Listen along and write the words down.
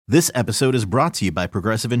This episode is brought to you by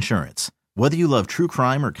Progressive Insurance. Whether you love true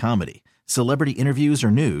crime or comedy, celebrity interviews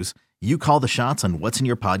or news, you call the shots on what's in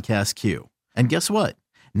your podcast queue. And guess what?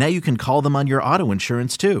 Now you can call them on your auto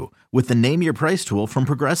insurance too with the Name Your Price tool from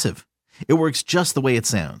Progressive. It works just the way it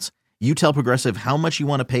sounds. You tell Progressive how much you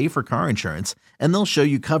want to pay for car insurance, and they'll show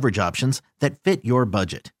you coverage options that fit your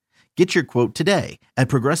budget. Get your quote today at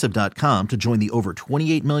Progressive.com to join the over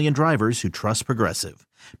 28 million drivers who trust Progressive.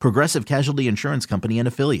 Progressive Casualty Insurance Company and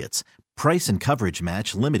Affiliates. Price and coverage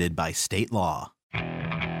match limited by state law.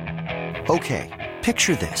 Okay,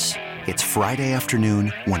 picture this. It's Friday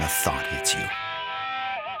afternoon when a thought hits you.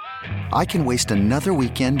 I can waste another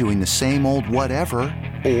weekend doing the same old whatever,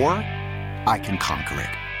 or I can conquer it.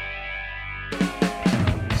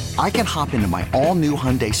 I can hop into my all-new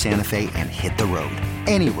Hyundai Santa Fe and hit the road.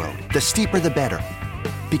 Any road. The steeper, the better.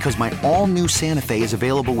 Because my all-new Santa Fe is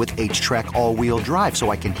available with H-Track all-wheel drive,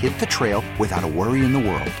 so I can hit the trail without a worry in the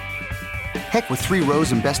world. Heck, with 3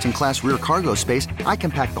 rows and best-in-class rear cargo space, I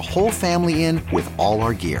can pack the whole family in with all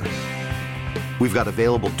our gear. We've got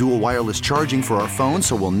available dual wireless charging for our phones,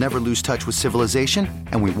 so we'll never lose touch with civilization,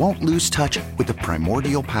 and we won't lose touch with the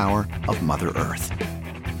primordial power of Mother Earth.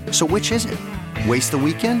 So which is it? Waste the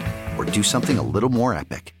weekend or do something a little more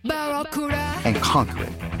epic? And conquer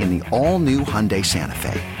it in the all-new Hyundai Santa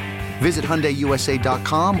Fe. Visit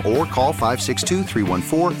HyundaiUSA.com or call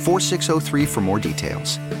 562-314-4603 for more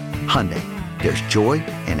details. Hyundai, there's joy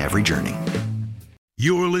in every journey.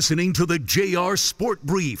 You're listening to the JR Sport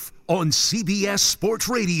Brief on CBS Sports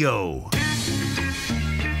Radio.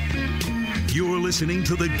 You're listening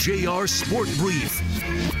to the JR Sport Brief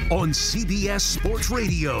on CBS Sports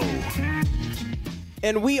Radio.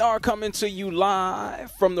 And we are coming to you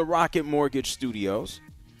live from the Rocket Mortgage Studios.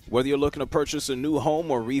 Whether you're looking to purchase a new home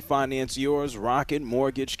or refinance yours, Rocket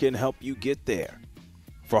Mortgage can help you get there.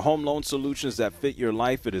 For home loan solutions that fit your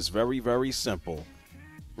life, it is very, very simple.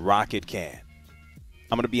 Rocket can.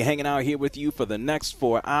 I'm going to be hanging out here with you for the next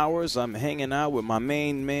 4 hours. I'm hanging out with my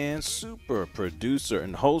main man, super producer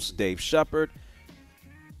and host, Dave Shepard.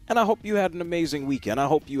 And I hope you had an amazing weekend. I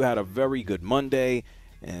hope you had a very good Monday.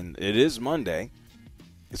 And it is Monday.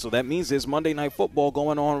 So that means there's Monday Night Football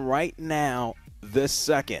going on right now, this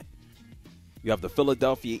second. You have the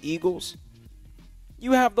Philadelphia Eagles.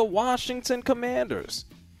 You have the Washington Commanders.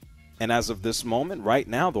 And as of this moment, right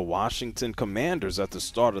now, the Washington Commanders at the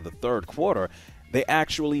start of the third quarter, they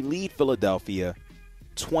actually lead Philadelphia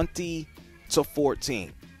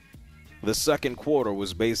 20-14. The second quarter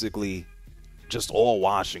was basically just all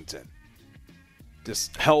Washington.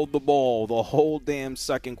 Just held the ball the whole damn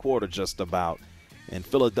second quarter just about. And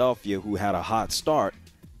Philadelphia, who had a hot start,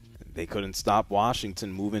 they couldn't stop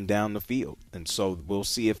Washington moving down the field. And so we'll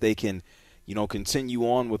see if they can, continue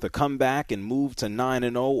on with a comeback and move to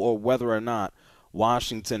 9-0, or whether or not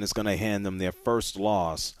Washington is going to hand them their first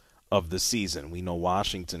loss of the season. We know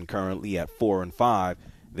Washington currently at 4-5.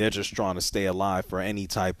 They're just trying to stay alive for any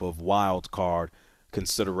type of wild card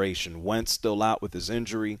consideration. Wentz still out with his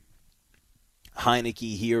injury.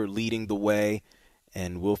 Heineke here leading the way.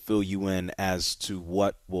 And we'll fill you in as to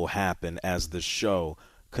what will happen as the show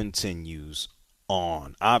continues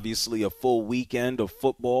on. Obviously, a full weekend of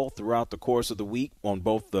football throughout the course of the week on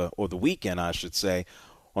both the weekend, I should say,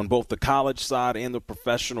 on both the college side and the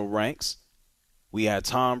professional ranks. We had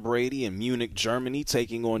Tom Brady in Munich, Germany,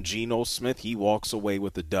 taking on Geno Smith. He walks away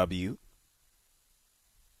with a W.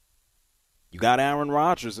 You got Aaron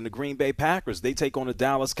Rodgers and the Green Bay Packers. They take on the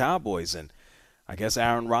Dallas Cowboys, and I guess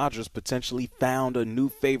Aaron Rodgers potentially found a new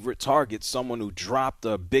favorite target, someone who dropped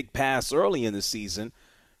a big pass early in the season.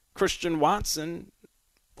 Christian Watson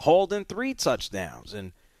hauled in 3 touchdowns.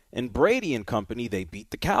 And Brady and company, they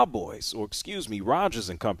beat the Cowboys. Rodgers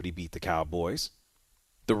and company beat the Cowboys.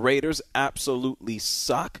 The Raiders absolutely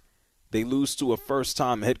suck. They lose to a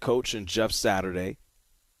first-time head coach in Jeff Saturday.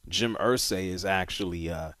 Jim Irsay is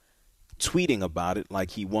actually tweeting about it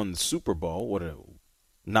like he won the Super Bowl. What a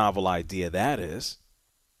novel idea that is.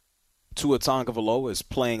 Tua Tagovailoa is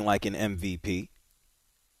playing like an MVP.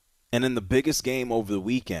 And in the biggest game over the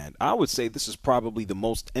weekend, I would say this is probably the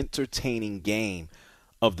most entertaining game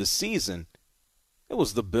of the season. It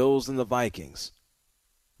was the Bills and the Vikings.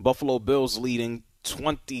 Buffalo Bills leading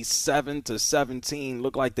 27-17.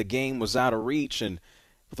 Looked like the game was out of reach, and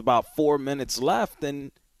with about 4 minutes left,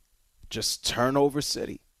 and just turnover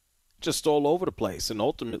city. Just all over the place. And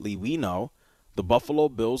ultimately, we know the Buffalo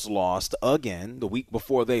Bills lost again the week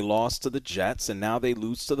before. They lost to the Jets, and now they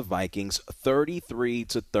lose to the Vikings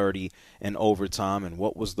 33-30 in overtime, and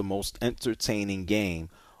what was the most entertaining game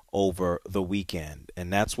over the weekend.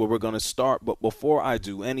 And that's where we're going to start. But before I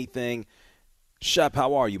do anything, Shep,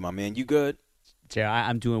 how are you, my man? You good? Jerry,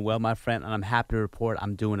 I'm doing well, my friend, and I'm happy to report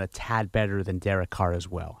I'm doing a tad better than Derek Carr as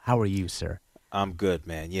well. How are you, sir? I'm good,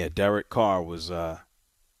 man. Yeah, Derek Carr was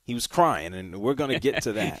he was crying, and we're going to get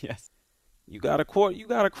to that. Yes. You got a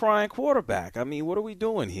crying quarterback. I mean, what are we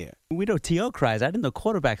doing here? We know T.O. cries. I didn't know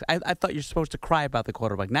quarterbacks. I thought you're supposed to cry about the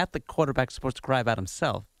quarterback, not the quarterback's supposed to cry about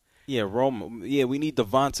himself. Yeah, we need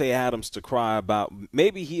Davante Adams to cry about.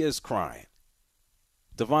 Maybe he is crying.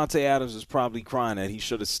 Davante Adams is probably crying that he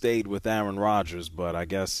should have stayed with Aaron Rodgers, but I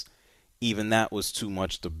guess even that was too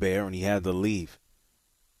much to bear, and he had to leave.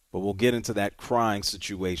 But we'll get into that crying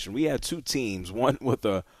situation. We had two teams, one with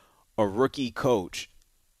a rookie coach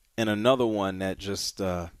and another one that just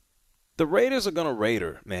the Raiders are going to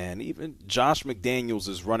Raider, man. Even Josh McDaniels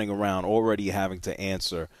is running around already having to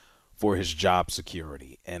answer for his job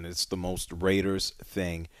security, and it's the most Raiders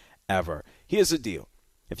thing ever. Here's the deal.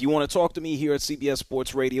 If you want to talk to me here at CBS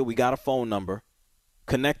Sports Radio, we got a phone number.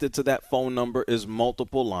 Connected to that phone number is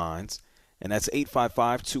multiple lines, and that's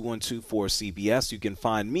 855-212-4CBS. You can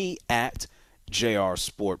find me at JR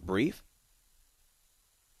Sport Brief.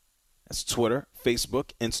 That's Twitter,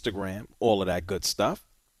 Facebook, Instagram, all of that good stuff.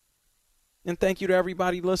 And thank you to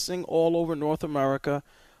everybody listening all over North America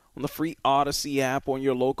on the free Odyssey app, on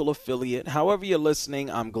your local affiliate. However you're listening,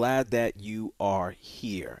 I'm glad that you are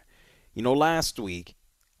here. You know, last week,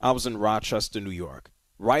 I was in Rochester, New York,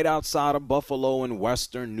 right outside of Buffalo in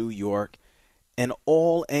western New York, and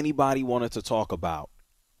all anybody wanted to talk about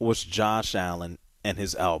was Josh Allen and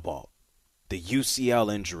his elbow, the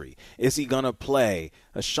UCL injury. Is he going to play?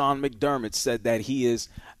 Sean McDermott said that he is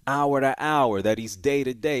hour to hour, that he's day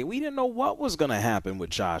to day. We didn't know what was going to happen with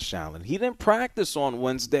Josh Allen. He didn't practice on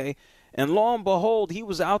Wednesday, and lo and behold, he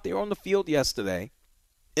was out there on the field yesterday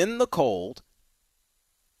in the cold,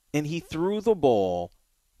 and he threw the ball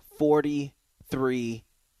 43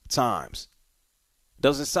 times.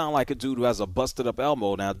 Doesn't sound like a dude who has a busted up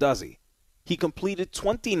elbow now, does he? He completed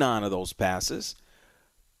 29 of those passes.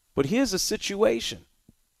 But here's the situation.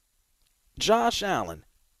 Josh Allen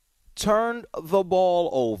turned the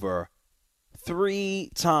ball over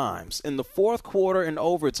 3 times. In the fourth quarter and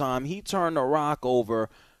overtime, he turned the rock over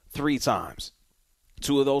 3 times.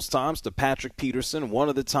 2 of those times to Patrick Peterson. One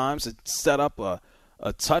of the times it set up a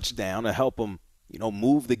touchdown to help him,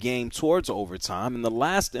 move the game towards overtime. And the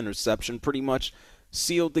last interception pretty much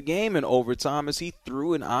sealed the game in overtime as he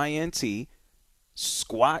threw an INT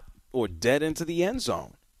squat or dead into the end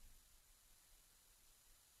zone.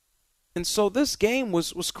 And so this game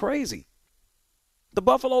was crazy. The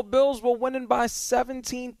Buffalo Bills were winning by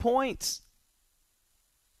 17 points.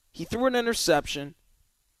 He threw an interception.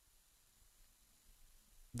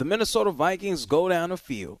 The Minnesota Vikings go down the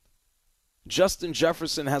field. Justin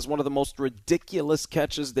Jefferson has one of the most ridiculous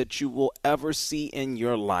catches that you will ever see in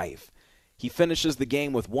your life. He finishes the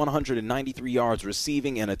game with 193 yards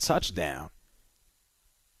receiving and a touchdown.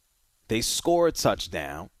 They score a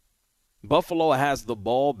touchdown. Buffalo has the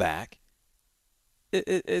ball back.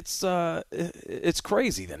 It's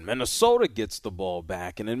crazy. Then Minnesota gets the ball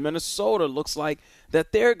back, and then Minnesota looks like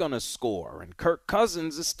that they're going to score. And Kirk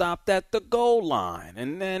Cousins is stopped at the goal line.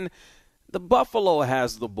 And then the Buffalo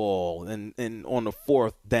has the ball and on the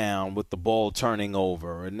 4th down with the ball turning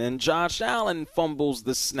over. And then Josh Allen fumbles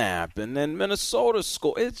the snap. And then Minnesota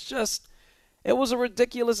scores. It was a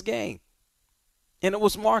ridiculous game. And it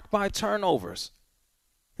was marked by turnovers.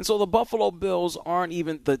 And so the Buffalo Bills aren't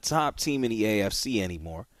even the top team in the AFC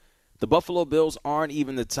anymore. The Buffalo Bills aren't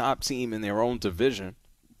even the top team in their own division.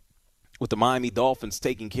 With the Miami Dolphins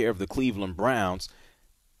taking care of the Cleveland Browns,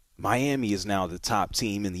 Miami is now the top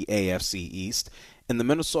team in the AFC East. And the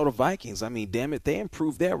Minnesota Vikings, damn it, they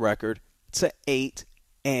improved their record to 8-1.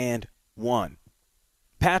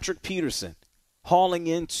 Patrick Peterson hauling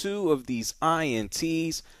in 2 of these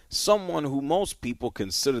INTs, someone who most people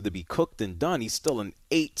consider to be cooked and done. He's still an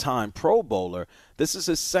 8-time Pro Bowler. This is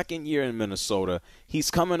his 2nd year in Minnesota.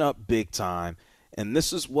 He's coming up big time. And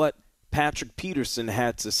this is what Patrick Peterson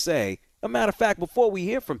had to say. As a matter of fact, before we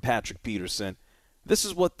hear from Patrick Peterson, this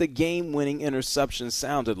is what the game-winning interception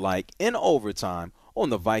sounded like in overtime on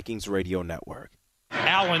the Vikings radio network.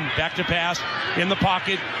 Allen back to pass in the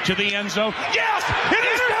pocket to the end zone. Yes!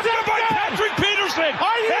 Intercepted by Patrick Peterson!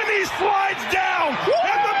 And he slides down!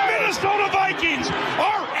 And the Minnesota Vikings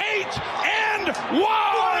are 8-1!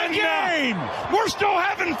 What a game! We're still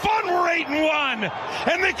having fun. We're 8-1.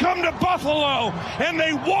 And they come to Buffalo and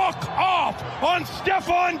they walk off on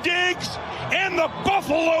Stephon Diggs and the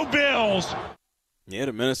Buffalo Bills. Yeah,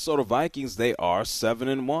 the Minnesota Vikings, they are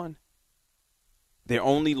 7-1. Their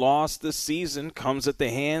only loss this season comes at the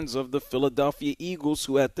hands of the Philadelphia Eagles,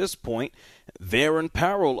 who at this point, they're in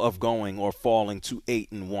peril of going or falling to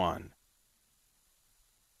 8-1.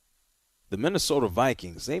 the Minnesota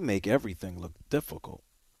Vikings, they make everything look difficult.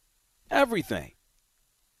 Everything.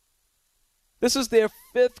 This is their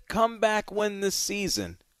 5th comeback win this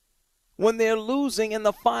season when they're losing in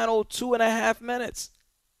the final 2.5 minutes.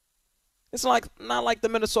 It's not like the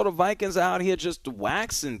Minnesota Vikings are out here just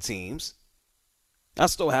waxing teams. I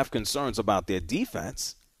still have concerns about their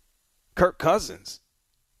defense. Kirk Cousins,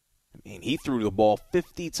 he threw the ball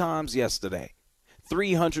 50 times yesterday.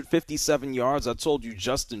 357 yards. I told you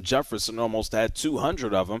Justin Jefferson almost had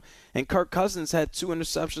 200 of them, and Kirk Cousins had 2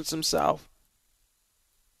 interceptions himself.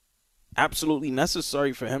 Absolutely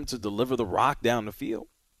necessary for him to deliver the rock down the field.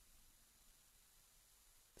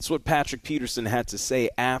 That's what Patrick Peterson had to say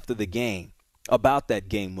after the game about that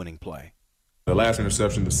game-winning play. The last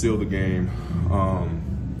interception to seal the game,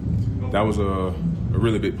 that was a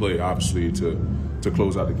really big play, obviously, to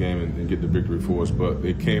close out the game and get the victory for us. But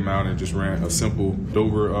they came out and just ran a simple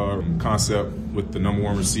Dover concept with the number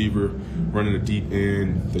 1 receiver running the deep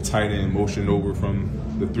end, the tight end motion over from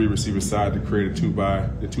the 3 receiver side to create a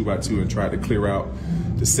 2x2 and try to clear out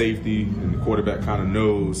the safety, and the quarterback kind of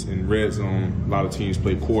knows in red zone a lot of teams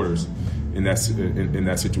play quarters in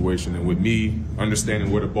that situation. And with me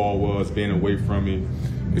understanding where the ball was, being away from me,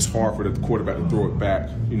 it's hard for the quarterback to throw it back,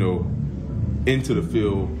 into the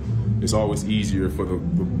field. It's always easier for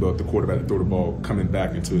the quarterback to throw the ball coming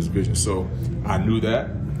back into his vision. So I knew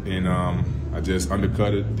that, and I just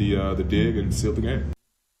undercutted the dig and sealed the game.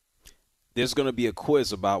 There's going to be a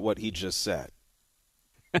quiz about what he just said.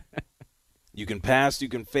 You can pass, you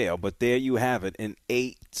can fail, but there you have it, an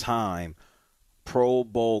 8-time Pro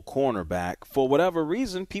Bowl cornerback. For whatever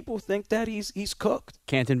reason, people think that he's cooked.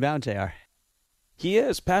 Canton bound, JR. He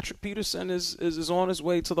is. Patrick Peterson is on his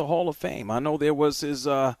way to the Hall of Fame. I know there was his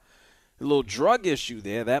little drug issue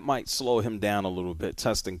there. That might slow him down a little bit,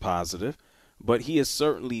 testing positive. But he has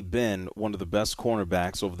certainly been one of the best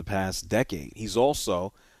cornerbacks over the past decade. He's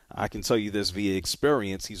also, I can tell you this via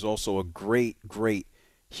experience, he's also a great, great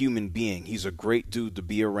human being. He's a great dude to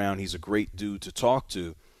be around. He's a great dude to talk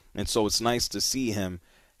to. And so it's nice to see him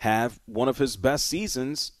have one of his best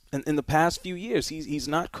seasons in the past few years. He's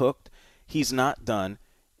not cooked. He's not done.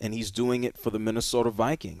 And he's doing it for the Minnesota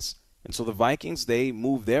Vikings. And so the Vikings, they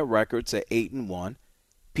move their record to 8-1.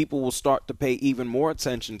 People will start to pay even more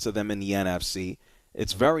attention to them in the NFC.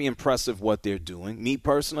 It's very impressive what they're doing. Me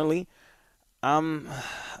personally, I'm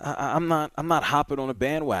not hopping on a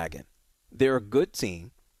bandwagon. They're a good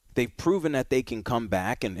team. They've proven that they can come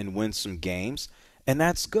back and win some games, and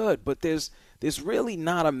that's good. But there's really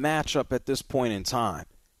not a matchup at this point in time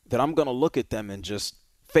that I'm going to look at them and just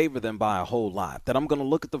favor them by a whole lot, that I'm going to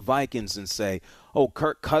look at the Vikings and say, oh,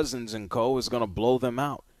 Kirk Cousins and co. is going to blow them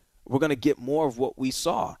out. We're going to get more of what we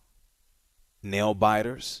saw. Nail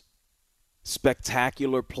biters,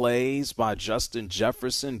 spectacular plays by Justin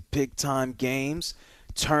Jefferson, big-time games,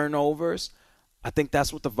 turnovers. I think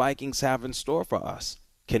that's what the Vikings have in store for us.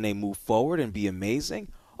 Can they move forward and be amazing?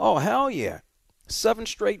 Oh, hell yeah. 7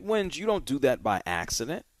 straight wins, you don't do that by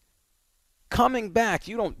accident. Coming back,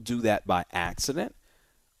 you don't do that by accident.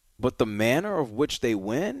 But the manner of which they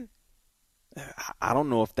win, I don't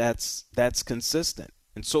know if that's consistent.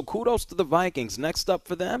 And so kudos to the Vikings. Next up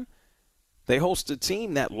for them, they host a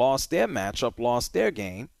team that lost their matchup, lost their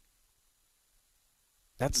game.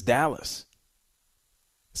 That's Dallas.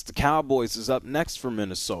 It's the Cowboys is up next for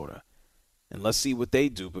Minnesota. And let's see what they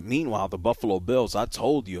do. But meanwhile, the Buffalo Bills, I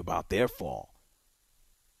told you about their fall.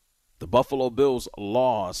 The Buffalo Bills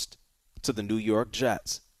lost to the New York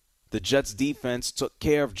Jets. The Jets defense took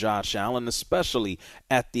care of Josh Allen, especially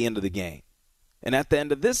at the end of the game. And at the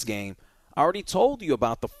end of this game, I already told you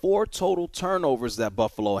about the 4 total turnovers that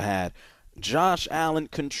Buffalo had. Josh Allen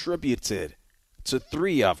contributed to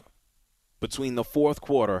 3 of them between the fourth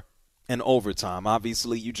quarter and overtime.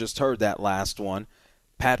 Obviously, you just heard that last one.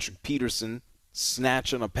 Patrick Peterson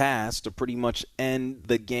snatching a pass to pretty much end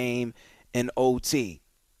the game in OT.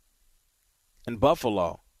 And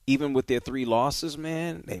Buffalo, even with their 3 losses,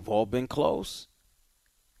 man, they've all been close.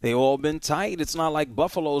 They've all been tight. It's not like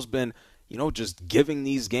Buffalo's been, just giving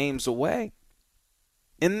these games away.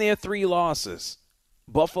 In their 3 losses,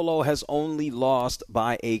 Buffalo has only lost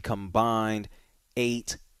by a combined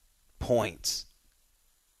 8 points.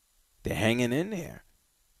 They're hanging in there.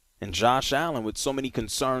 And Josh Allen, with so many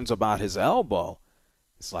concerns about his elbow,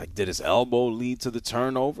 it's like, did his elbow lead to the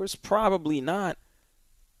turnovers? Probably not.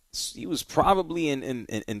 He was probably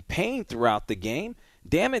in pain throughout the game.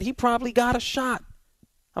 Damn it, he probably got a shot.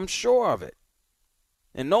 I'm sure of it.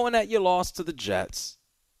 And knowing that you lost to the Jets,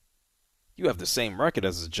 you have the same record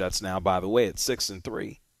as the Jets now, by the way, at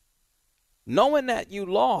 6-3. Knowing that you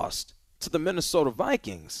lost to the Minnesota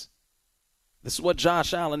Vikings, This is what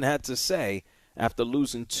Josh Allen had to say after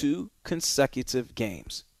losing 2 consecutive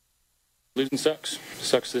games. Losing sucks.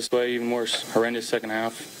 Sucks this way, even worse. Horrendous second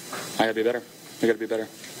half. I gotta be better. We gotta be better.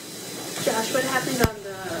 Josh, what happened on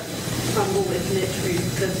the fumble with Mitch where you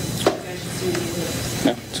guys just didn't use it?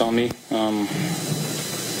 No, it's on me.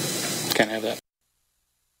 Can't have that.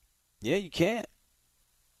 Yeah, you can't.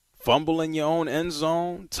 Fumble in your own end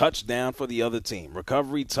zone, touchdown for the other team.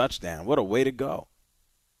 Recovery, touchdown. What a way to go.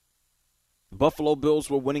 The Buffalo Bills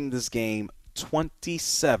were winning this game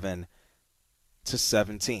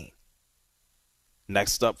 27-17.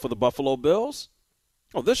 Next up for the Buffalo Bills.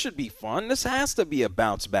 Oh, this should be fun. This has to be a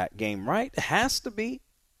bounce-back game, right? It has to be.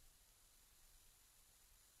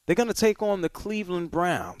 They're going to take on the Cleveland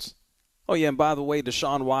Browns. Oh, yeah, and by the way,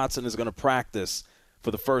 Deshaun Watson is going to practice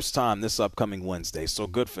for the first time this upcoming Wednesday, so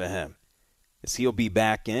good for him. As he'll be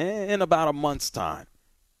back in about a month's time.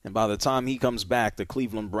 And by the time he comes back, the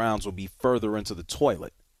Cleveland Browns will be further into the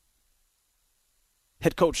toilet.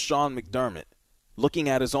 Head coach Sean McDermott, looking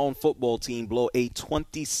at his own football team blow a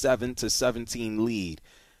 27-17 lead.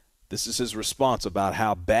 This is his response about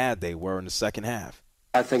how bad they were in the second half.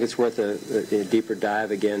 I think it's worth a deeper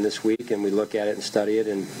dive again this week, and we look at it and study it.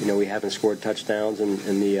 And, we haven't scored touchdowns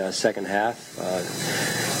in the second half.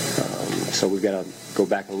 So we've got to go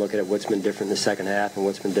back and look at what's been different in the second half and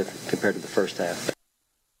what's been different compared to the first half.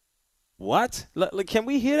 What? Can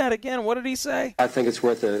we hear that again? What did he say? I think it's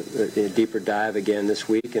worth a deeper dive again this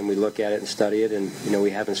week, and we look at it and study it. And,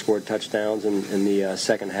 we haven't scored touchdowns in the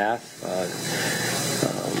second half.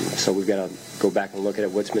 So we've got to go back and look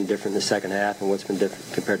at what's been different in the second half and what's been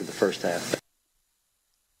different compared to the first half.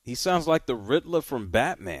 He sounds like the Riddler from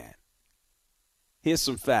Batman. Here's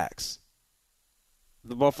some facts.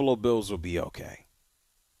 The Buffalo Bills will be okay.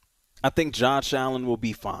 I think Josh Allen will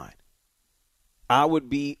be fine. I would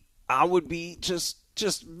be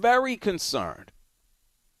just very concerned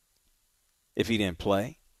if he didn't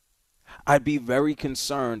play. I'd be very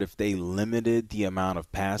concerned if they limited the amount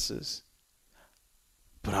of passes.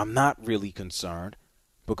 But I'm not really concerned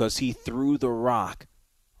because he threw the rock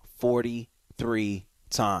 43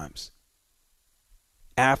 times.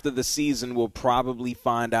 After the season, we'll probably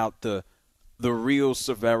find out the real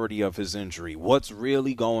severity of his injury, what's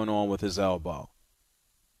really going on with his elbow.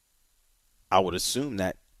 I would assume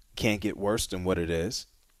that can't get worse than what it is.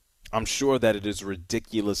 I'm sure that it is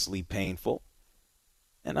ridiculously painful.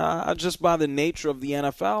 And just by the nature of the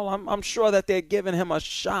NFL, I'm sure that they're giving him a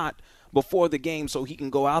shot before the game so he can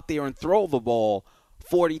go out there and throw the ball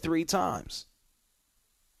 43 times.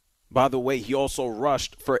 By the way, he also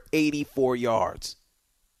rushed for 84 yards.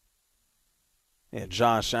 Yeah,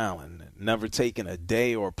 Josh Allen, never taken a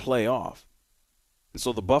day or play off. And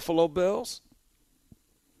so the Buffalo Bills,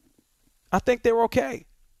 I think they're okay.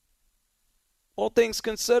 All things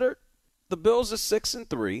considered, the Bills are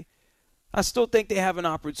 6-3. I still think they have an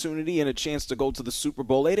opportunity and a chance to go to the Super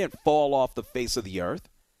Bowl. They didn't fall off the face of the earth.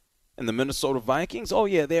 And the Minnesota Vikings, oh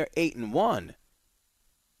yeah, they're 8-1.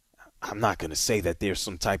 I'm not going to say that they're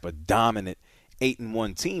some type of dominant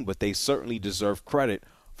 8-1 team, but they certainly deserve credit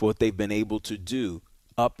for what they've been able to do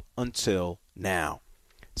up until now.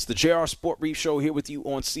 It's the JR Sport Brief Show here with you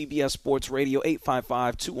on CBS Sports Radio,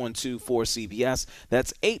 855-212-4CBS.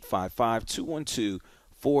 That's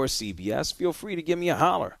 855-212-4CBS. Feel free to give me a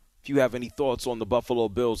holler if you have any thoughts on the Buffalo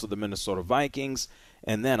Bills or the Minnesota Vikings.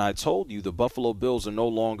 And then I told you the Buffalo Bills are no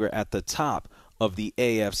longer at the top of the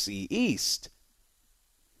AFC East.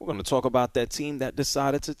 We're going to talk about that team that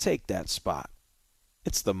decided to take that spot.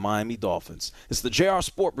 It's the Miami Dolphins. It's the JR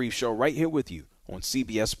Sport Brief Show right here with you on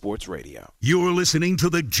CBS Sports Radio. You're listening to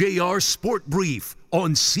the JR Sport Brief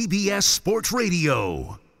on CBS Sports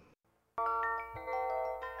Radio.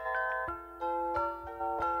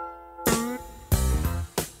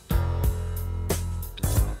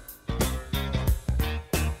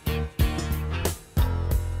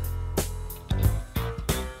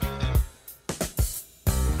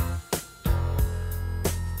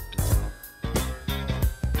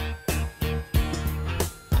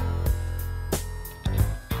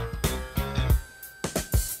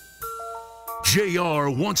 JR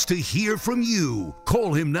wants to hear from you.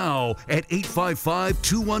 Call him now at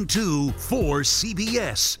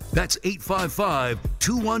 855-212-4CBS. That's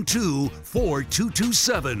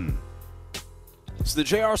 855-212-4227. It's the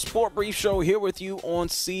JR Sport Brief Show here with you on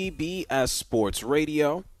CBS Sports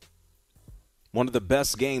Radio. One of the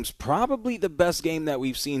best games, probably the best game that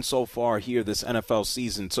we've seen so far here this NFL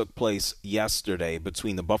season, took place yesterday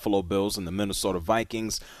between the Buffalo Bills and the Minnesota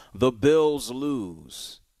Vikings. The Bills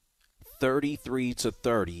lose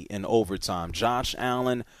 33-30 in overtime. Josh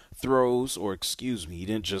Allen he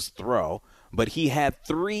didn't just throw, but he had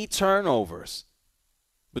 3 turnovers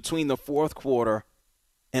between the fourth quarter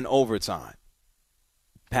and overtime.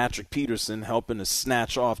 Patrick Peterson helping to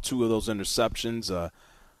snatch off 2 of those interceptions.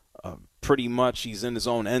 Pretty much he's in his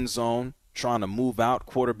own end zone, trying to move out,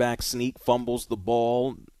 quarterback sneak, fumbles the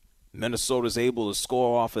ball. Minnesota's able to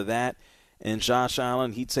score off of that, and Josh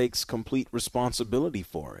Allen, he takes complete responsibility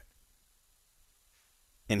for it.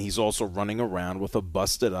 And he's also running around with a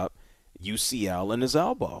busted-up UCL in his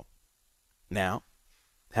elbow. Now,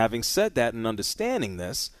 having said that and understanding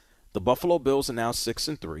this, the Buffalo Bills are now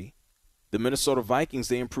 6-3. The Minnesota Vikings,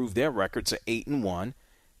 they improved their record to 8-1.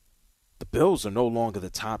 The Bills are no longer the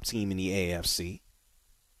top team in the AFC.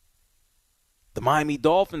 The Miami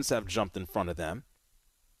Dolphins have jumped in front of them.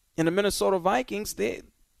 And the Minnesota Vikings, they're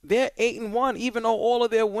 8-1, even though all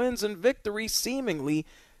of their wins and victories seemingly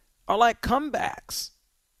are like comebacks.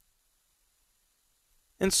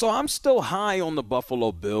 And so I'm still high on the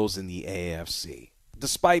Buffalo Bills in the AFC,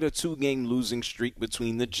 despite a 2-game losing streak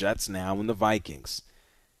between the Jets now and the Vikings.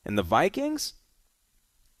 And the Vikings,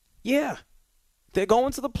 yeah, they're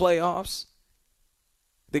going to the playoffs.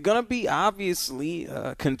 They're going to be obviously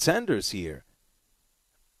contenders here.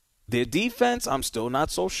 Their defense, I'm still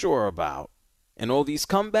not so sure about. And all these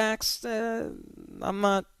comebacks, I'm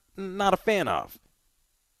not a fan of.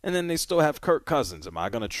 And then they still have Kirk Cousins. Am I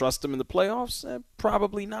going to trust him in the playoffs?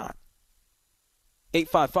 Probably not.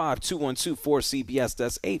 855-212-4CBS.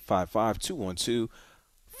 That's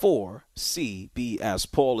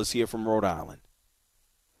 855-212-4CBS. Paul is here from Rhode Island.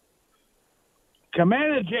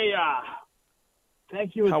 Commander JR,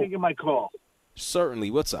 thank you for taking my call.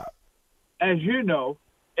 Certainly. What's up? As you know,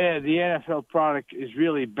 the NFL product is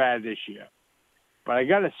really bad this year. But I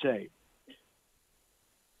got to say,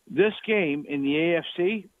 this game in the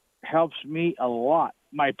AFC helps me a lot,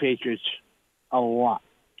 my Patriots, a lot.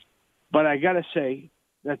 But I got to say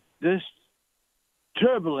that this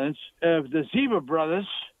turbulence of the Zebra Brothers,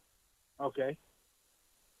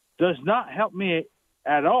 does not help me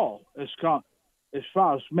at all as far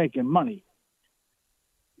as making money.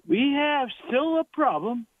 We have still a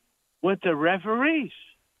problem with the referees.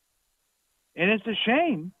 And it's a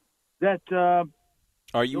shame that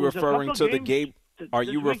are you referring to the game? Are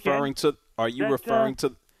you referring to?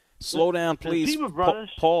 Slow down, please,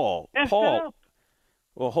 Paul.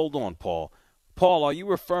 Well, hold on, Paul. Paul, are you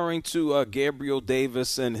referring to Gabriel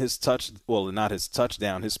Davis and his not his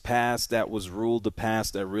touchdown, his pass that was ruled a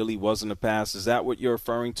pass that really wasn't a pass? Is that what you're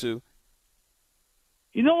referring to?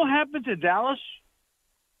 You know what happened to Dallas?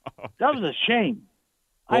 That was a shame.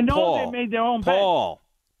 Well, I know Paul, they made their own Paul.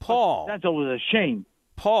 That was a shame.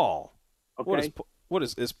 Paul. Okay.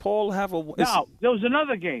 Is Paul have a? Now there was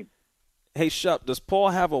another game. Hey, Shup, does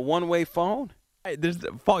Paul have a one-way phone? Hey,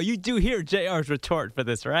 Paul, you do hear JR's retort for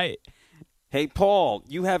this, right? Hey, Paul,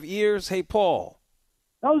 you have ears? Hey, Paul.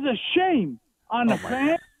 That was a shame on the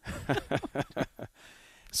fan.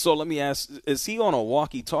 So let me ask, is he on a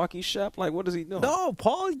walkie-talkie, Shep? Like, what is he doing? No,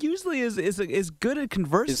 Paul usually is good at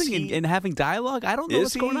conversing and having dialogue. I don't know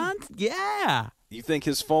what's going on. Yeah. You think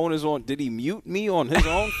his phone is on? Did he mute me on his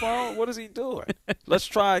own phone? What is he doing? Let's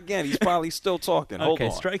try again. He's probably still talking. Hold on.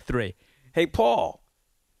 Okay, strike 3. Hey, Paul.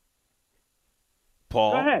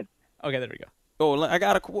 Go ahead. Okay, there we go. Oh, I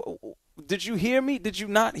got to. Did you hear me? Did you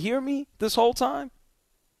not hear me this whole time?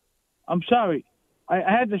 I'm sorry. I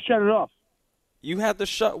had to shut it off. You had to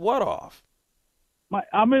shut what off?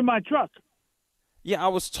 I'm in my truck. Yeah, I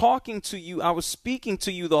was talking to you. I was speaking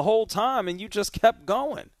to you the whole time, and you just kept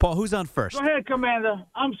going. Paul, who's on first? Go ahead, Commander.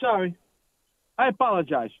 I'm sorry. I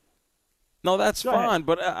apologize. No, that's fine,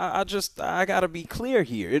 but I got to be clear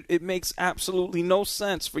here. It makes absolutely no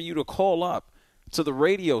sense for you to call up to the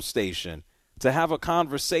radio station to have a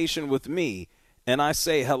conversation with me, and I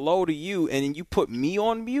say hello to you, and you put me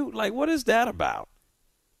on mute? Like, what is that about?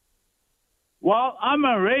 Well, I'm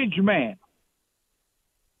a rage man.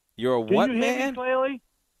 You're a what man? Can you hear me clearly?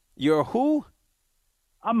 You're who?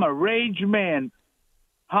 I'm a rage man.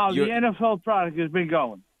 The NFL product has been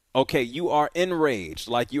going. Okay, you are enraged,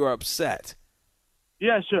 like you're upset.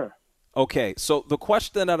 Yes, sir. Okay, so the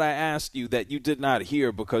question that I asked you that you did not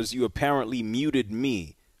hear because you apparently muted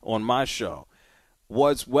me on my show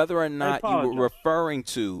was whether or not you were referring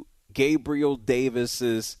to Gabriel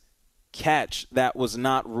Davis's catch that was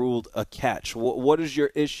not ruled a catch. What is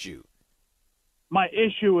your issue? My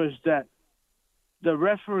issue is that the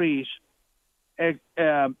referees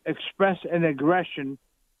express an aggression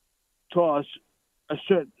towards a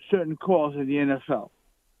certain cause in the NFL.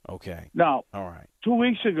 Okay. Now, all right. 2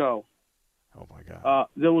 weeks ago, oh my God,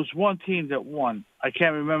 there was one team that won. I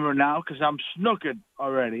can't remember now because I'm snookered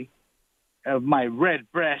already of my red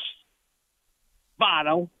breast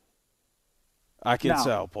bottle. I can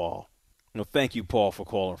tell, Paul. Thank you, Paul, for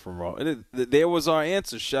calling from Rome. There was our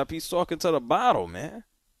answer, Shep. He's talking to the bottle, man.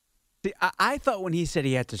 See, I thought when he said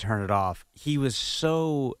he had to turn it off, he was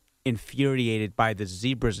so infuriated by the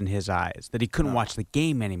zebras in his eyes that he couldn't watch the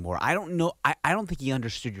game anymore. I don't know. I don't think he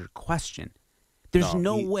understood your question. There's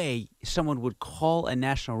no way someone would call a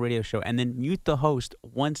national radio show and then mute the host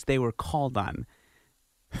once they were called on.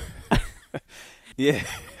 Yeah.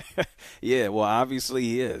 Yeah, well, obviously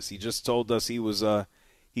he is. He just told us he was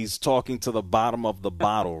he's talking to the bottom of the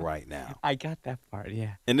bottle right now. I got that part,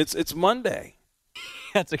 yeah. And it's Monday.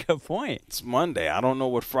 That's a good point. It's Monday. I don't know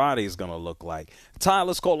what Friday is going to look like.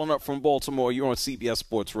 Tyler's calling up from Baltimore. You're on CBS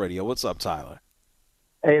Sports Radio. What's up, Tyler?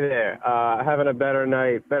 Hey there. Having a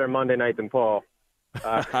better Monday night than Paul.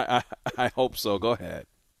 I hope so. Go ahead.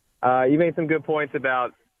 You made some good points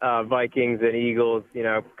about Vikings and Eagles,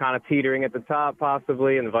 kind of teetering at the top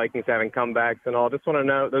possibly, and the Vikings having comebacks and all. Just want to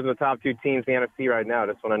know, those are the top two teams in the NFC right now.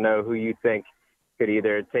 Just want to know who you think could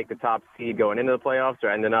either take the top seed going into the playoffs or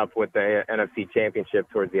ending up with the NFC Championship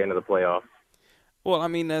towards the end of the playoffs. Well, I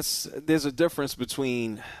mean, there's a difference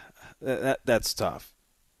between that's tough.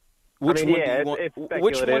 It's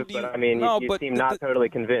speculative, you seem not totally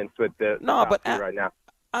convinced with the top two right now.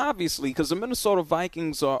 Obviously, because the Minnesota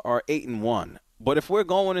Vikings are 8-1. But if we're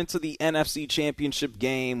going into the NFC Championship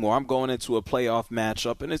game or I'm going into a playoff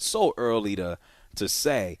matchup, and it's so early to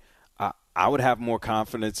say, I would have more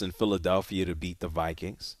confidence in Philadelphia to beat the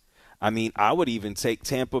Vikings. I mean, I would even take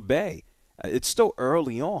Tampa Bay. It's still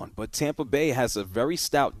early on, but Tampa Bay has a very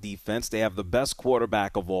stout defense. They have the best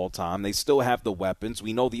quarterback of all time. They still have the weapons.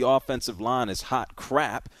 We know the offensive line is hot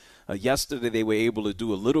crap. Yesterday they were able to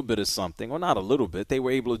do a little bit of something, or not a little bit. They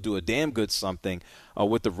were able to do a damn good something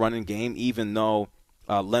with the running game, even though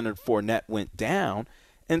Leonard Fournette went down.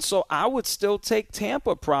 And so I would still take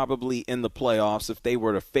Tampa probably in the playoffs if they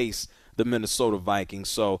were to face the Minnesota Vikings.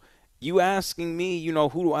 So you asking me, who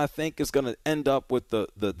do I think is going to end up with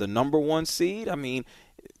the number one seed? I mean,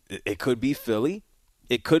 it could be Philly.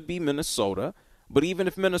 It could be Minnesota. But even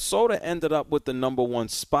if Minnesota ended up with the number one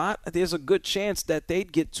spot, there's a good chance that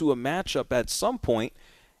they'd get to a matchup at some point,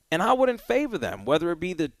 and I wouldn't favor them, whether it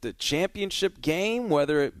be the championship game,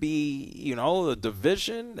 whether it be, the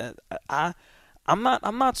division. I'm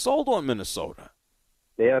not sold on Minnesota.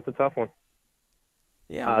 Yeah, that's a tough one.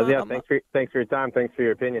 Yeah. Thanks for your time. Thanks for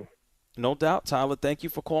your opinion. No doubt, Tyler. Thank you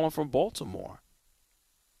for calling from Baltimore.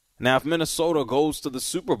 Now, if Minnesota goes to the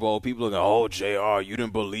Super Bowl, people are going, oh, JR, you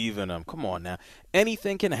didn't believe in them. Come on now.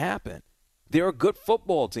 Anything can happen. They're a good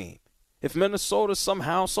football team. If Minnesota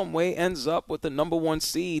somehow, some way ends up with the number one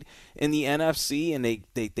seed in the NFC and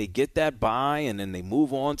they get that bye and then they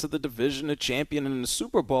move on to the division of champion in the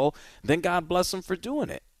Super Bowl, then God bless them for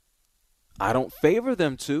doing it. I don't favor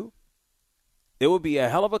them to. It would be a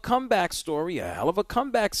hell of a comeback story, a hell of a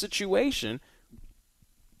comeback situation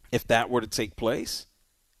if that were to take place.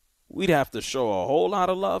 We'd have to show a whole lot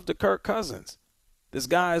of love to Kirk Cousins. This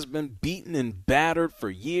guy has been beaten and battered for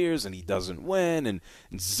years, and he doesn't win, and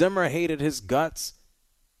Zimmer hated his guts,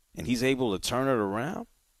 and he's able to turn it around.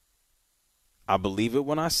 I believe it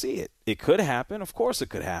when I see it. It could happen. Of course it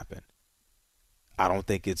could happen. I don't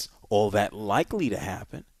think it's all that likely to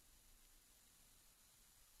happen.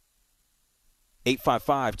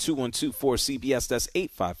 855-212-4CBS. That's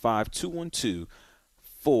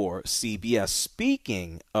 855-212-4CBS.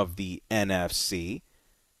 Speaking of the NFC,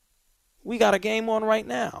 we got a game on right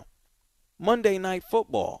now. Monday Night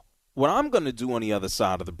Football. What I'm going to do on the other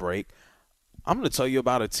side of the break, I'm going to tell you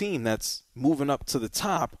about a team that's moving up to the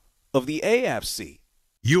top of the AFC.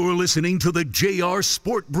 You're listening to the JR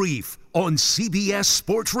Sport Brief on CBS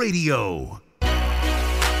Sports Radio.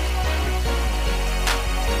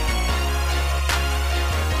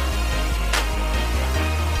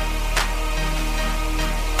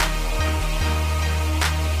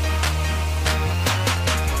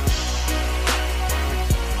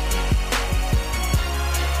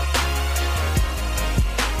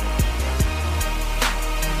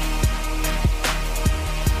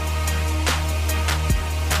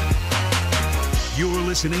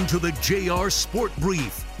 Listening to the JR Sport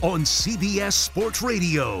Brief on CBS Sports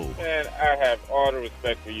Radio. And I have all the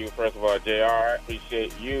respect for you. First of all, JR, I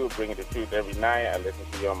appreciate you bringing the truth every night. I listen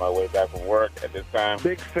to you on my way back from work at this time.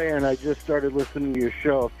 Big fan. I just started listening to your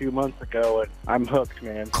show a few months ago, and I'm hooked,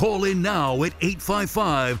 man. Call in now at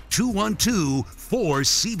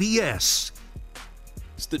 855-212-4CBS.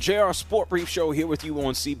 It's the JR Sport Brief Show here with you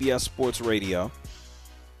on CBS Sports Radio.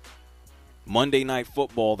 Monday Night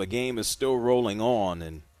Football, the game is still rolling on,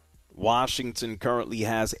 and Washington currently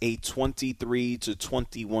has a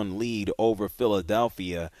 23-21 lead over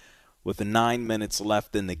Philadelphia with 9 minutes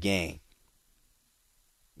left in the game.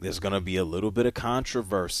 there's going to be a little bit of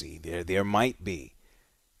controversy. There might be.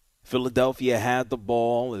 Philadelphia had the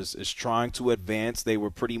ball, is trying to advance. They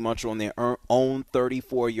were pretty much on their own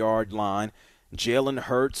 34-yard line. Jalen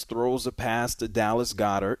Hurts throws a pass to Dallas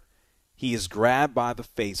Goedert. He is grabbed by the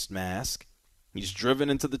face mask. He's driven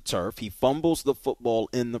into the turf. He fumbles the football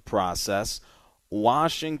in the process.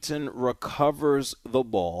 Washington recovers the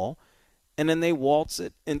ball, and then they waltz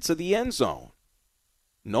it into the end zone.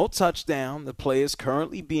 No touchdown. The play is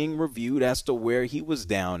currently being reviewed as to where he was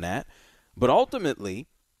down at. But ultimately,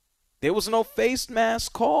 there was no face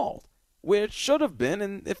mask called where it should have been.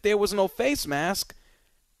 And if there was no face mask,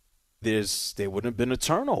 there wouldn't have been a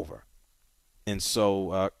turnover. And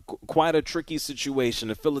so quite a tricky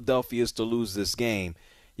situation. If Philadelphia is to lose this game,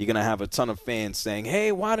 you're going to have a ton of fans saying,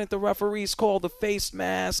 hey, why didn't the referees call the face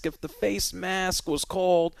mask? If the face mask was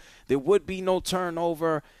called, there would be no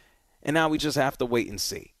turnover. And now we just have to wait and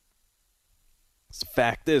see. The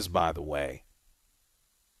fact is, by the way,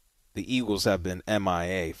 the Eagles have been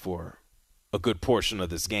MIA for a good portion of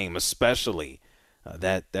this game, especially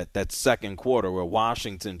that second quarter where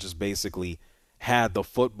Washington just basically had the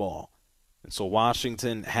football. And so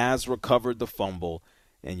Washington has recovered the fumble,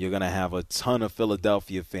 and you're going to have a ton of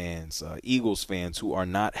Philadelphia fans, Eagles fans, who are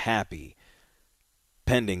not happy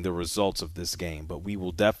pending the results of this game. But we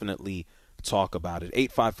will definitely talk about it.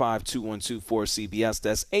 855-212-4CBS.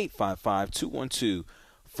 That's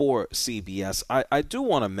 855-212-4CBS. I do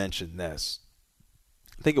want to mention this.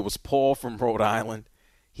 I think it was Paul from Rhode Island.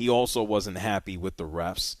 He also wasn't happy with the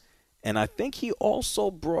refs. And I think he also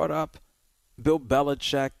brought up Bill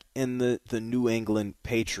Belichick and the New England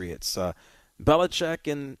Patriots.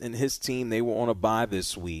 Belichick and his team, they were on a bye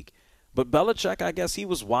this week. But Belichick, I guess he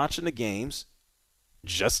was watching the games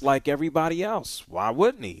just like everybody else. Why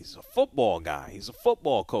wouldn't he? He's a football guy. He's a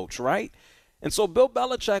football coach, right? And so Bill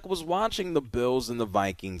Belichick was watching the Bills and the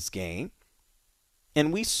Vikings game,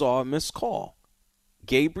 and we saw a missed call.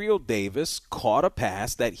 Gabriel Davis caught a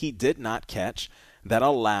pass that he did not catch that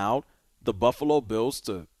allowed the Buffalo Bills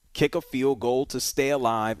to kick a field goal to stay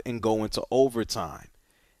alive and go into overtime.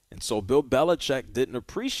 And so Bill Belichick didn't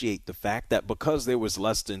appreciate the fact that because there was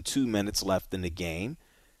less than 2 minutes left in the game,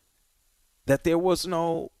 that there was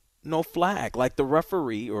no flag. Like the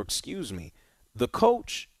referee, the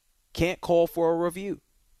coach can't call for a review.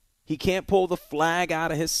 He can't pull the flag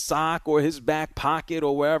out of his sock or his back pocket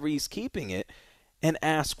or wherever he's keeping it and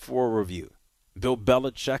ask for a review. Bill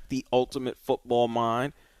Belichick, the ultimate football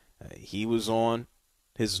mind, he was on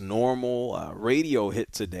his normal radio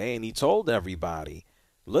hit today, and he told everybody,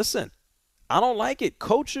 listen, I don't like it.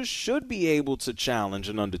 Coaches should be able to challenge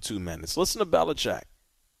in under 2 minutes. Listen to Belichick.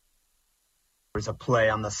 There was a play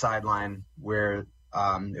on the sideline where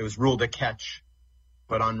it was ruled a catch,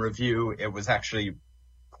 but on review, it was actually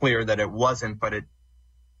clear that it wasn't, but it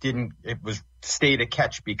stayed a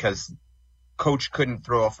catch because coach couldn't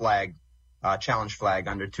throw a challenge flag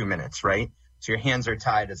under 2 minutes, right? So your hands are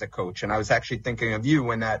tied as a coach. And I was actually thinking of you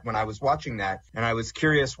when I was watching that, and I was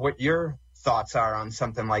curious what your thoughts are on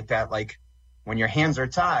something like that. Like when your hands are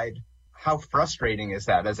tied, how frustrating is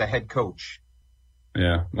that as a head coach?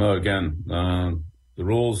 Yeah. Well, again, the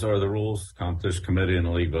rules are the rules. Competition committee and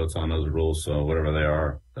the league votes on those rules. So whatever they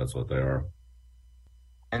are, that's what they are.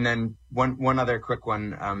 And then one other quick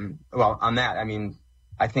one. On that, I mean,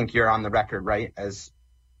 I think you're on the record, right, as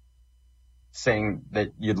saying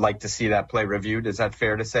that you'd like to see that play reviewed. Is that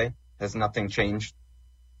fair to say? Has nothing changed?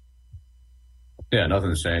 Yeah,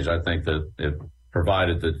 nothing's changed. I think that if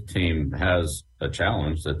provided the team has a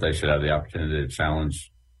challenge, that they should have the opportunity to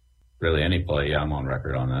challenge really any play. Yeah, I'm on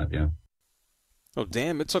record on that, yeah. Oh,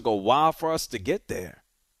 damn, it took a while for us to get there.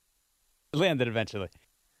 It landed eventually.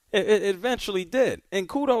 It eventually did. And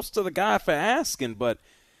kudos to the guy for asking, but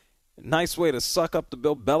nice way to suck up to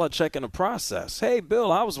Bill Belichick in the process. Hey,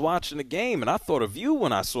 Bill, I was watching the game, and I thought of you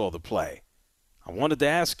when I saw the play. I wanted to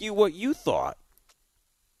ask you what you thought.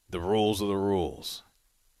 The rules are the rules.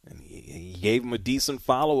 And he gave him a decent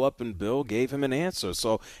follow-up, and Bill gave him an answer.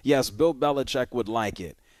 So, yes, Bill Belichick would like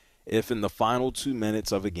it if in the final 2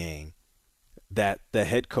 minutes of a game that the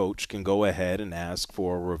head coach can go ahead and ask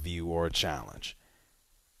for a review or a challenge.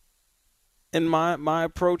 And my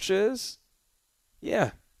approach is,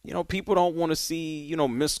 yeah, people don't want to see,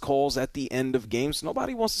 missed calls at the end of games.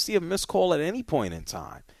 Nobody wants to see a missed call at any point in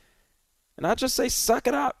time. And I just say, suck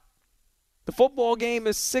it up. The football game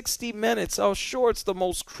is 60 minutes. Oh, sure, it's the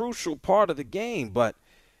most crucial part of the game, but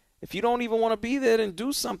if you don't even want to be there, then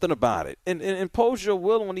do something about it and impose your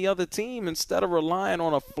will on the other team instead of relying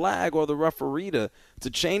on a flag or the referee to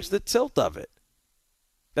change the tilt of it.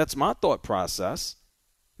 That's my thought process.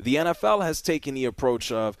 The NFL has taken the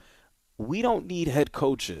approach of, We don't need head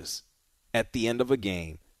coaches at the end of a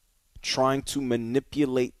game trying to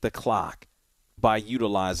manipulate the clock by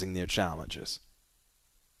utilizing their challenges.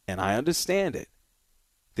 And I understand it.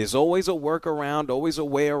 There's always a workaround, always a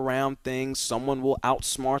way around things. Someone will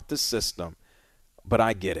outsmart the system. But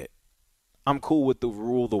I get it. I'm cool with the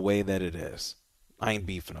rule the way that it is. I ain't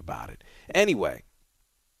beefing about it. Anyway,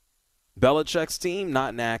 Belichick's team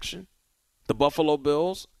not in action. The Buffalo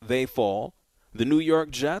Bills, they fall. The New York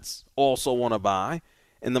Jets also on a bye.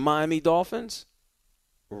 And the Miami Dolphins,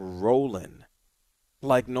 rolling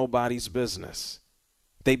like nobody's business.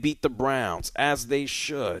 They beat the Browns, as they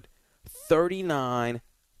should, 39-17.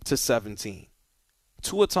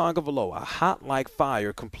 Tua Tagovailoa, hot like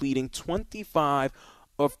fire, completing 25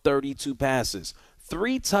 of 32 passes,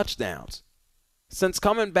 3 touchdowns. Since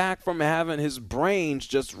coming back from having his brains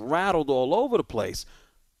just rattled all over the place,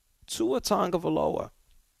 Tua Tagovailoa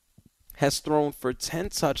has thrown for 10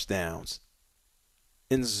 touchdowns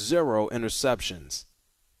and 0 interceptions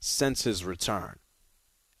since his return.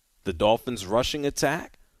 The Dolphins' rushing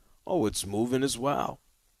attack, it's moving as well.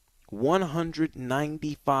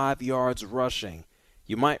 195 yards rushing.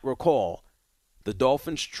 You might recall, the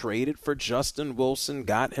Dolphins traded for Justin Wilson,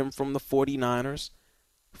 got him from the 49ers.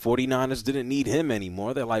 49ers didn't need him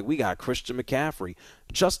anymore. They're like, we got Christian McCaffrey.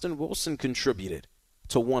 Justin Wilson contributed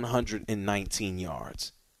to 119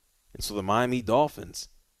 yards. And so the Miami Dolphins,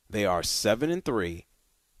 they are 7-3.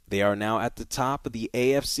 They are now at the top of the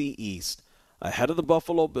AFC East, ahead of the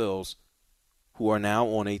Buffalo Bills, who are now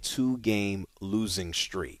on a 2-game losing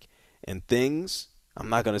streak. And things, I'm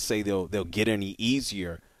not going to say they'll get any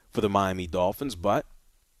easier for the Miami Dolphins, but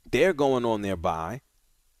they're going on their bye.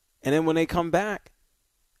 And then when they come back,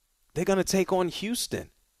 they're going to take on Houston.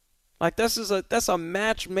 Like, that's a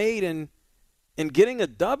match made in getting a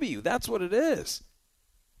W. That's what it is.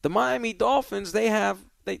 The Miami Dolphins, they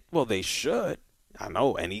should. I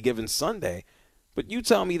know, any given Sunday. But you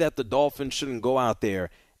tell me that the Dolphins shouldn't go out there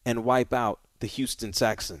and wipe out the Houston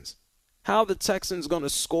Texans. How are the Texans going to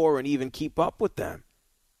score and even keep up with them?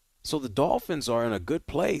 So the Dolphins are in a good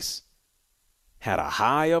place. Had a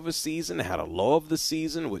high of a season, had a low of the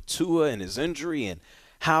season with Tua and his injury and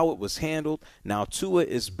how it was handled. Now Tua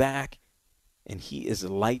is back, and he is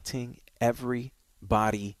lighting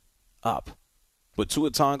everybody up. But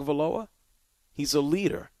Tua Tagovailoa, he's a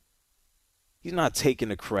leader. He's not taking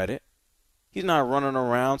the credit. He's not running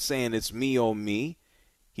around saying it's me, oh me.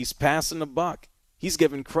 He's passing the buck. He's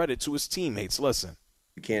giving credit to his teammates. Listen.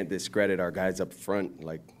 You can't discredit our guys up front.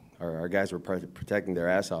 Like, our guys were protecting their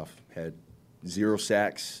ass off. Had 0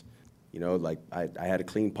 sacks. I had a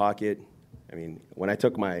clean pocket. I mean, when I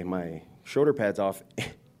took my shoulder pads off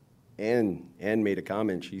and made a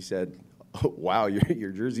comment, she said, oh, wow,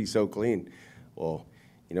 your jersey's so clean. Well,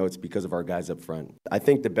 it's because of our guys up front. I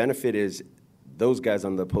think the benefit is those guys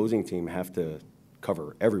on the opposing team have to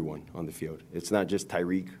cover everyone on the field. It's not just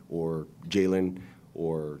Tyreek or Jalen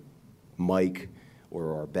or Mike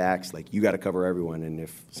or our backs. Like, you got to cover everyone. And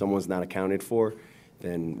if someone's not accounted for,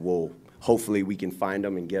 then hopefully we can find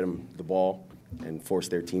them and get them the ball and force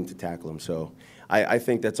their team to tackle them. So I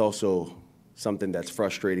think that's also something that's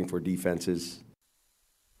frustrating for defenses.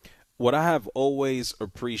 What I have always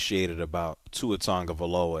appreciated about Tua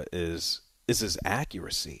Tagovailoa is his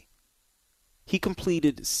accuracy. He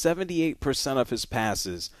completed 78% of his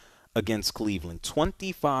passes against Cleveland,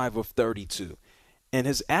 25 of 32. And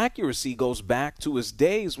his accuracy goes back to his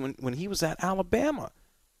days when he was at Alabama.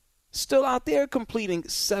 Still out there completing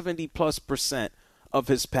 70+% of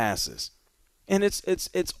his passes. And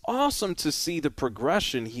it's awesome to see the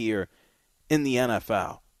progression here in the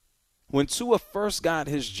NFL. When Tua first got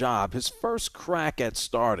his job, his first crack at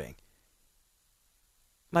starting,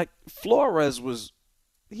 like, Flores was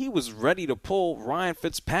ready to pull Ryan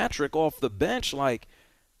Fitzpatrick off the bench like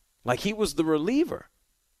he was the reliever.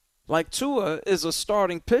 Like, Tua is a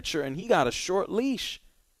starting pitcher, and he got a short leash.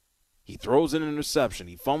 He throws an interception.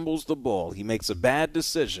 He fumbles the ball. He makes a bad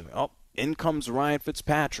decision. Oh, in comes Ryan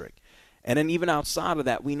Fitzpatrick. And then even outside of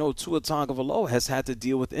that, we know Tua Tagovailoa has had to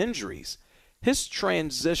deal with injuries. His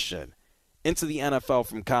transition into the NFL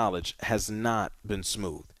from college has not been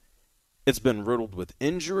smooth. It's been riddled with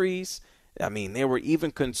injuries. I mean, there were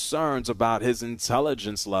even concerns about his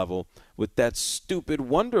intelligence level with that stupid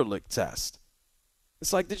Wonderlic test.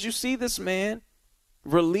 It's like, did you see this man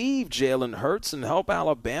relieve Jalen Hurts and help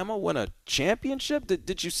Alabama win a championship?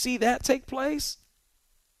 Did you see that take place?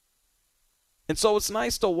 And so it's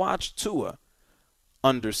nice to watch Tua,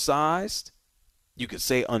 undersized, you could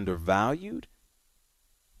say undervalued,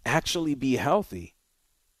 actually be healthy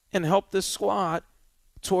and help this squad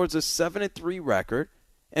towards a 7-3 record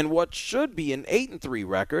and what should be an 8-3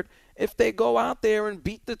 record if they go out there and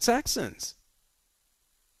beat the Texans.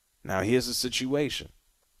 Now, here's the situation.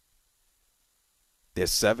 They're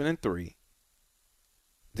 7-3.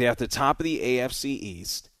 They're at the top of the AFC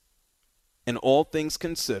East. And all things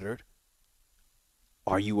considered,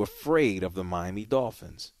 are you afraid of the Miami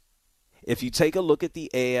Dolphins? If you take a look at the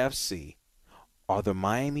AFC, are the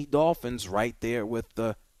Miami Dolphins right there with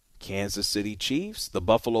the Kansas City Chiefs, the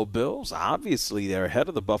Buffalo Bills? Obviously, they're ahead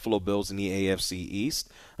of the Buffalo Bills in the AFC East.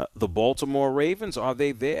 The Baltimore Ravens, are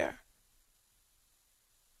they there?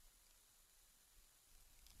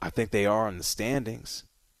 I think they are in the standings.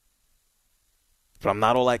 But I'm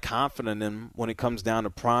not all that confident in them when it comes down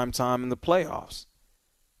to prime time in the playoffs.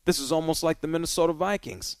 This is almost like the Minnesota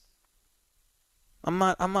Vikings. I'm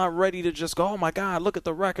not ready to just go, oh, my God, look at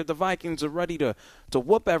the record. The Vikings are ready to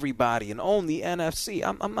whoop everybody and own the NFC.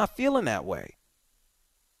 I'm not feeling that way.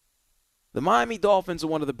 The Miami Dolphins are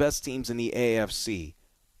one of the best teams in the AFC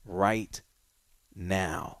right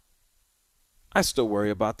now. I still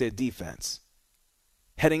worry about their defense.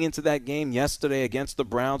 Heading into that game yesterday against the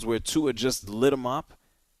Browns where Tua just lit them up,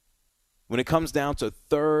 when it comes down to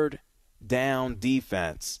third down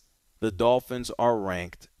defense, the Dolphins are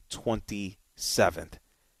ranked 27th.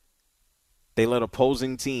 They let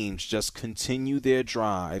opposing teams just continue their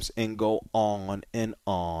drives and go on and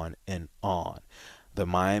on and on. The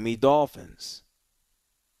Miami Dolphins,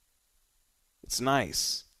 it's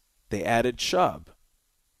nice. They added Chubb.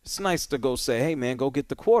 It's nice to go say, hey, man, go get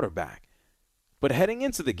the quarterback. But heading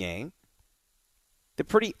into the game, they're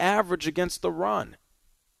pretty average against the run.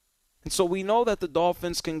 And so we know that the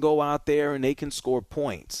Dolphins can go out there and they can score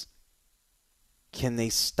points. Can they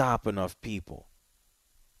stop enough people?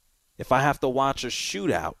 If I have to watch a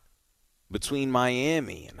shootout between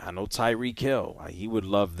Miami, and I know Tyreek Hill, he would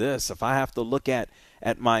love this. If I have to look at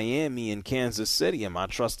Miami and Kansas City, am I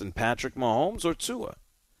trusting Patrick Mahomes or Tua?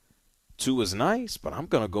 Tua's nice, but I'm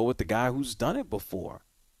going to go with the guy who's done it before.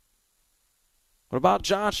 What about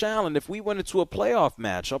Josh Allen? If we went into a playoff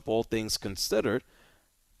matchup, all things considered,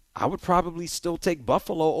 I would probably still take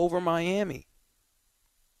Buffalo over Miami.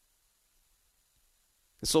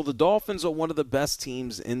 And so the Dolphins are one of the best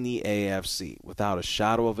teams in the AFC, without a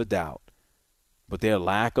shadow of a doubt. But their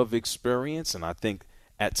lack of experience, and I think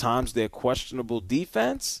at times their questionable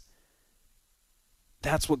defense,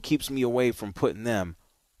 that's what keeps me away from putting them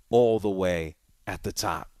all the way at the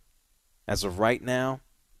top. As of right now,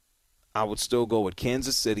 I would still go with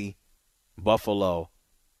Kansas City, Buffalo,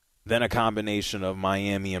 then a combination of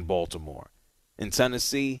Miami and Baltimore. In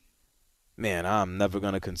Tennessee, man, I'm never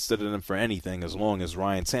going to consider them for anything as long as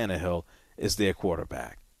Ryan Tannehill is their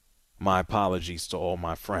quarterback. My apologies to all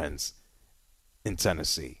my friends in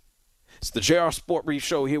Tennessee. It's the JR Sport Brief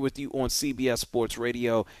Show here with you on CBS Sports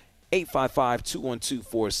Radio,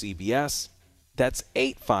 855-212-4CBS. That's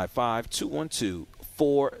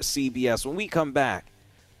 855-212-4CBS. When we come back,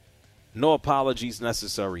 no apologies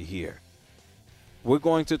necessary here. We're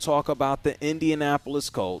going to talk about the Indianapolis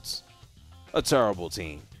Colts, a terrible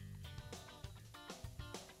team.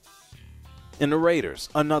 And the Raiders,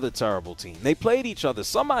 another terrible team. They played each other.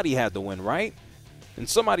 Somebody had to win, right? And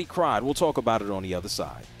somebody cried. We'll talk about it on the other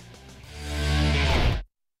side.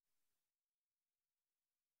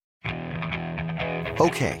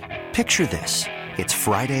 Okay, picture this. It's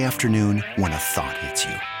Friday afternoon when a thought hits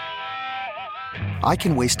you. I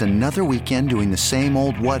can waste another weekend doing the same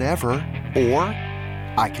old whatever, or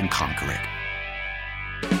I can conquer it.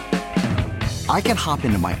 I can hop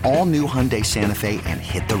into my all-new Hyundai Santa Fe and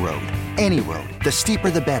hit the road. Any road. The steeper,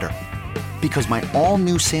 the better. Because my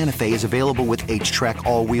all-new Santa Fe is available with H-Track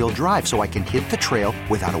all-wheel drive, so I can hit the trail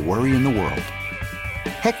without a worry in the world.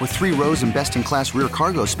 Heck, with 3 rows and best-in-class rear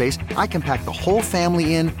cargo space, I can pack the whole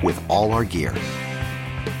family in with all our gear.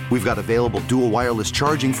 We've got available dual wireless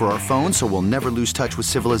charging for our phones, so we'll never lose touch with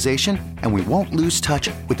civilization, and we won't lose touch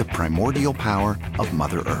with the primordial power of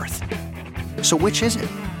Mother Earth. So which is it?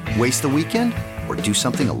 Waste the weekend or do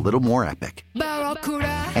something a little more epic?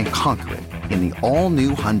 And conquer it in the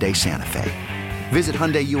all-new Hyundai Santa Fe. Visit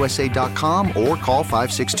HyundaiUSA.com or call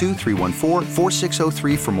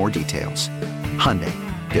 562-314-4603 for more details. Hyundai,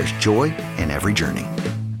 there's joy in every journey.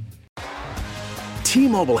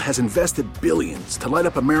 T-Mobile has invested billions to light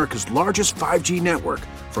up America's largest 5G network,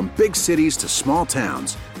 from big cities to small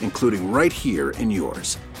towns, including right here in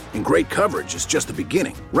yours. And great coverage is just the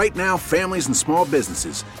beginning. Right now, families and small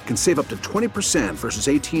businesses can save up to 20% versus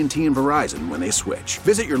AT&T and Verizon when they switch.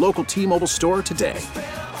 Visit your local T-Mobile store today.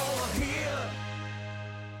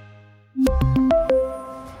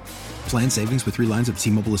 Plan savings with 3 lines of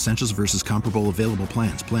T-Mobile Essentials versus comparable available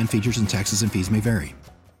plans. Plan features and taxes and fees may vary.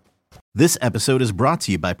 This episode is brought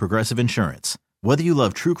to you by Progressive Insurance. Whether you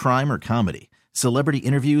love true crime or comedy, celebrity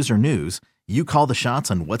interviews or news, you call the shots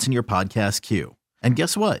on what's in your podcast queue. And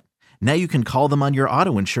guess what? Now you can call them on your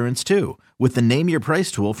auto insurance too with the Name Your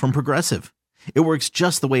Price tool from Progressive. It works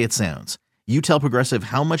just the way it sounds. You tell Progressive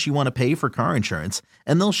how much you want to pay for car insurance,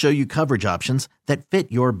 and they'll show you coverage options that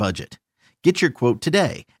fit your budget. Get your quote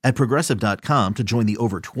today at Progressive.com to join the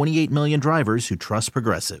over 28 million drivers who trust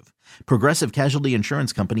Progressive. Progressive Casualty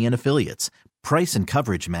Insurance Company and Affiliates. Price and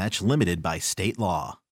coverage match limited by state law.